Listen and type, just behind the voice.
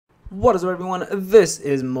What is up, everyone? This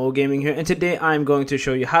is Mo Gaming here, and today I'm going to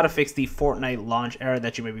show you how to fix the Fortnite launch error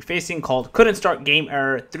that you may be facing called couldn't start game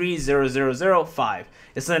error 30005.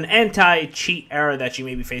 It's an anti-cheat error that you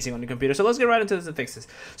may be facing on your computer. So let's get right into this and fix this.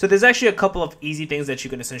 So there's actually a couple of easy things that you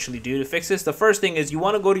can essentially do to fix this. The first thing is you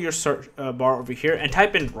want to go to your search bar over here and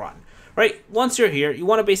type in run. Right? Once you're here, you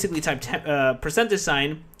want to basically type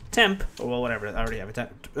 %temp, or well, whatever. I already have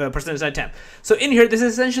a %temp. So in here, this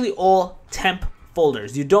is essentially all temp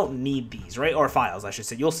folders. You don't need these, right? Or files, I should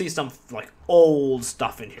say. You'll see some like old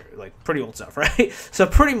stuff in here, like pretty old stuff, right? So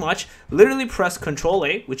pretty much literally press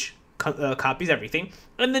Control-A, which copies everything,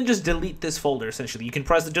 and then just delete this folder. Essentially, you can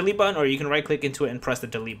press the delete button, or you can right click into it and press the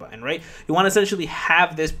delete button, right? You want to essentially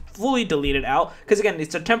have this fully deleted out, because again,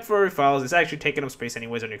 it's a temporary files. It's actually taking up space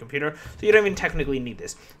anyways on your computer, so you don't even technically need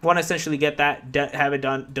this. You want to essentially get that, have it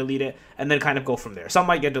done, delete it, and then kind of go from there. Some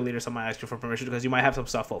might get deleted, some might ask you for permission because you might have some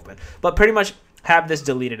stuff open, but pretty much have this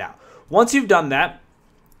deleted out. Once you've done that,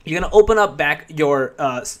 you're going to open up back your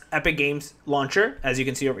Epic Games launcher, as you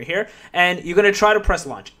can see over here, and you're going to try to press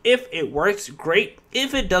launch. If it works, great.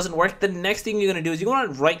 If it doesn't work, the next thing you're going to do is you're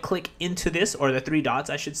going to right click into this, or the three dots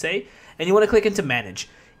I should say, and you want to click into manage.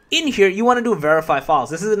 In here, you want to do verify files.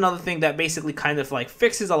 This is another thing that basically kind of like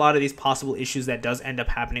fixes a lot of these possible issues that does end up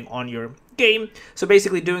happening on your game. So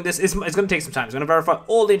basically doing this, it's going to take some time. It's going to verify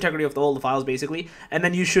all the integrity of all the files basically, and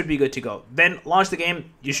then you should be good to go. Then launch the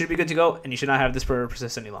game, you should be good to go, and you should not have this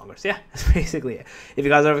persist any longer. So yeah, that's basically it. If you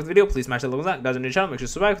guys like the video, please smash that like button. Guys are new to the channel, make sure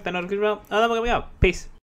to subscribe, hit that notification bell, and then we're going to be out. Peace.